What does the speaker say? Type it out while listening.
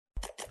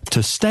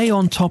To stay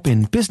on top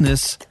in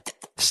business,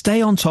 stay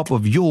on top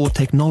of your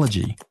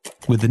technology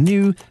with the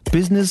new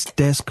Business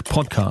Desk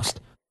podcast,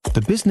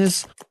 The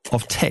Business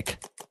of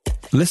Tech.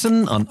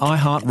 Listen on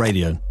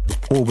iHeartRadio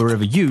or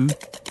wherever you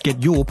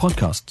get your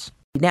podcasts.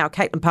 Now,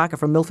 Caitlin Parker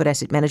from Milford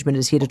Asset Management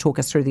is here to talk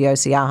us through the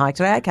OCR hike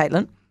today. Hi,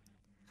 Caitlin.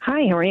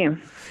 Hi, how are you?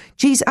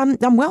 Geez, I'm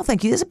well,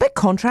 thank you. There's a big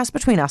contrast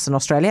between us and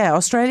Australia.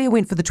 Australia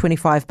went for the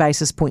 25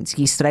 basis points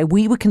yesterday.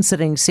 We were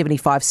considering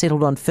 75,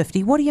 settled on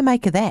 50. What do you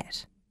make of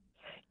that?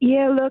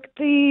 Yeah, look,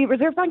 the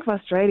Reserve Bank of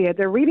Australia,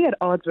 they're really at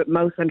odds with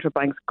most central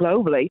banks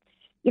globally.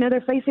 You know,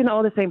 they're facing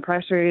all the same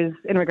pressures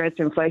in regards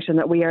to inflation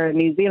that we are in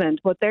New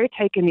Zealand, but they're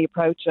taking the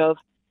approach of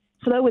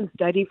slow and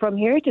steady from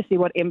here to see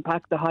what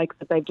impact the hikes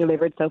that they've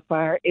delivered so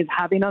far is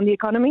having on the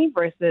economy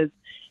versus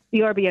the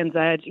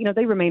RBNZ. You know,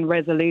 they remain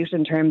resolute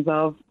in terms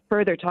of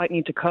further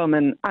tightening to come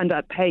and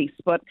at pace.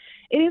 But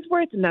it is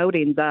worth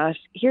noting that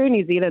here in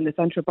New Zealand, the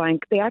central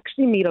bank, they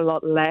actually meet a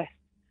lot less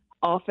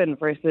often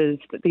versus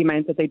the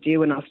amount that they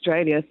do in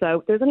Australia.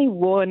 So there's only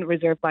one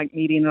Reserve Bank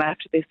meeting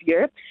left this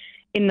year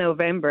in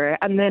November,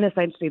 and then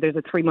essentially there's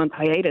a 3-month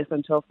hiatus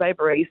until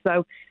February.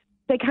 So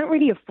they can't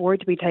really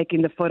afford to be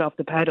taking the foot off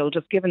the pedal,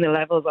 just given the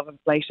levels of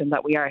inflation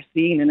that we are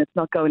seeing, and it's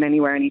not going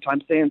anywhere anytime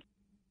soon.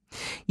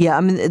 Yeah,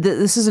 I mean,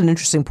 this is an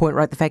interesting point,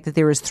 right? The fact that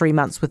there is 3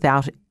 months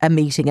without a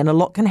meeting and a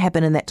lot can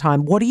happen in that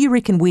time. What do you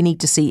reckon we need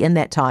to see in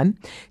that time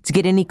to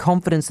get any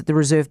confidence that the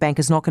Reserve Bank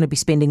is not going to be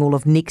spending all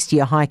of next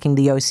year hiking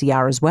the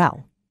OCR as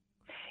well?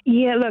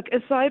 Yeah, look,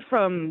 aside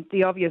from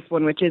the obvious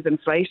one, which is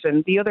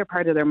inflation, the other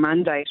part of their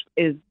mandate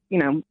is,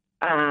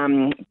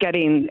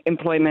 getting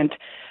employment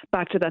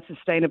back to that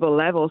sustainable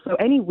level. So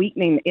any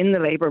weakening in the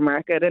labour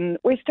market, and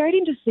we're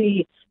starting to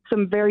see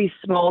some very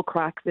small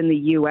cracks in the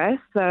US.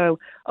 So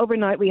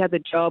overnight we had the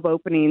job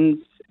openings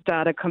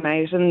data come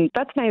out, and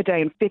that's now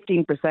down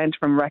 15%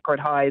 from record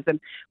highs. And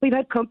we've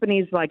had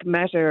companies like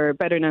Meta, or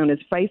better known as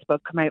Facebook,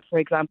 come out, for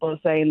example,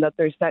 saying that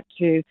they're set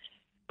to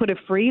put a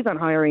freeze on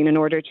hiring in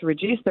order to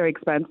reduce their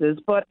expenses.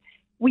 But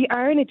we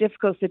are in a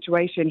difficult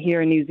situation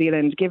here in New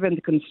Zealand, given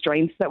the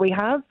constraints that we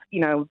have.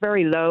 You know,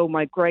 very low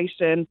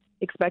migration,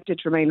 expected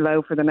to remain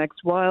low for the next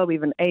while. We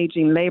have an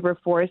ageing labour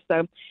force.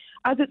 So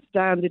as it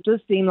stands, it does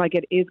seem like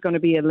it is going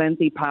to be a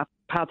lengthy path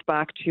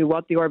back to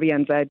what the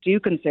RBNZ do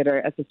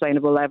consider a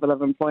sustainable level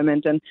of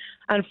employment. And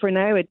for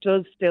now, it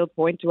does still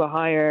point to a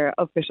higher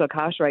official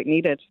cash rate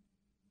needed.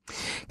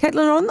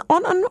 Caitlin,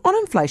 on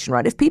inflation,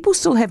 right, if people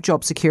still have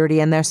job security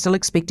and they're still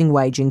expecting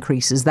wage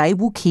increases, they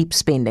will keep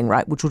spending,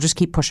 right, which will just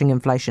keep pushing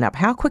inflation up.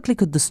 How quickly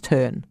could this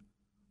turn?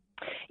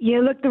 Yeah,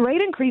 look, the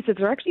rate increases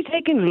are actually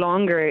taking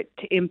longer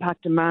to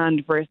impact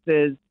demand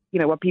versus,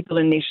 what people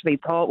initially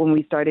thought when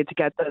we started to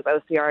get those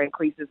OCR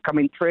increases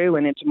coming through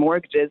and into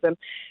mortgages. And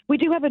we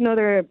do have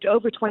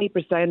over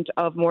 20%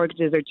 of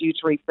mortgages are due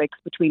to refix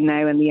between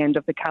now and the end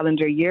of the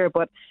calendar year.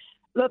 But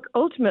look,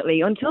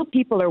 ultimately, until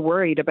people are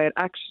worried about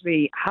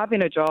actually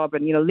having a job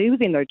and,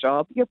 losing their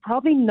job, you're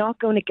probably not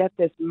going to get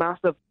this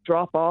massive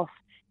drop-off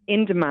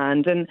in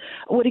demand, and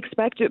I would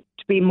expect it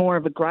to be more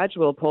of a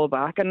gradual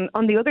pullback. And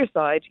on the other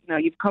side,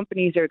 you've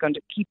companies that are going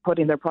to keep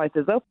putting their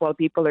prices up while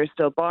people are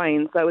still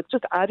buying. So it's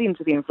just adding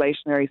to the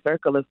inflationary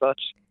circle as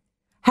such.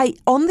 Hey,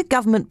 on the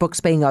government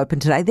books being open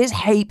today, there's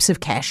heaps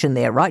of cash in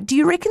there, right? Do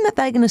you reckon that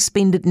they're going to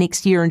spend it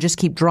next year and just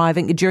keep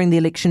driving during the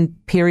election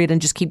period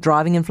and just keep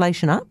driving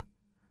inflation up?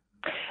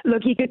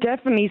 Look, you could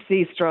definitely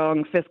see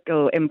strong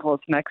fiscal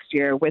impulse next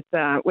year with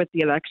the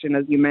election,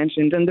 as you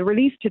mentioned. And the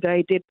release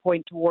today did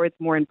point towards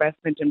more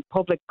investment in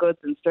public goods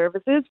and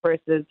services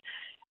versus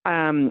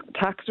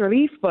tax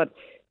relief. But,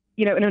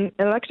 in an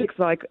election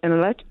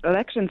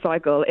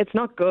cycle, it's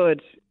not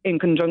good in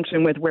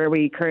conjunction with where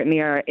we currently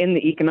are in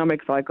the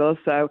economic cycle.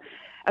 So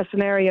a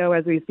scenario,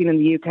 as we've seen in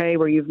the UK,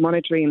 where you've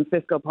monetary and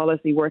fiscal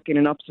policy working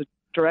in opposite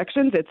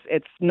directions,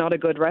 it's not a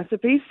good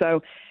recipe.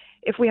 So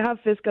if we have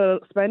fiscal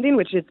spending,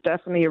 which is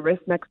definitely a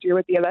risk next year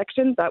with the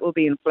election, that will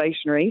be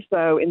inflationary.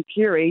 So in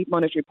theory,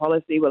 monetary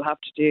policy will have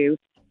to do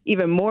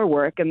even more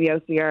work, and the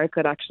OCR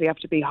could actually have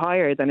to be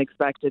higher than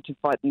expected to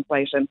fight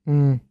inflation.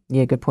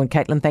 Yeah, good point,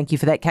 Caitlin. Thank you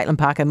for that. Caitlin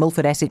Parker,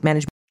 Milford Asset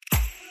Management.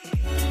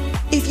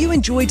 If you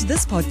enjoyed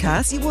this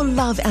podcast, you will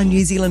love our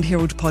New Zealand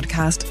Herald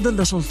podcast, The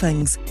Little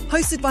Things,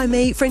 hosted by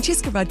me,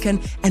 Francesca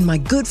Rudkin, and my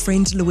good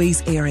friend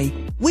Louise Airy.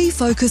 We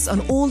focus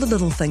on all the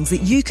little things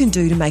that you can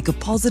do to make a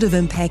positive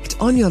impact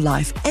on your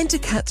life and to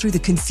cut through the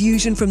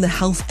confusion from the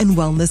health and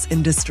wellness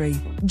industry.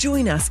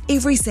 Join us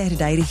every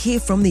Saturday to hear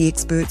from the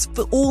experts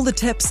for all the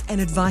tips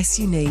and advice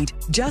you need.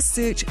 Just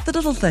search The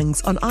Little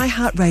Things on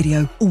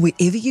iHeartRadio or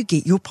wherever you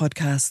get your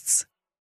podcasts.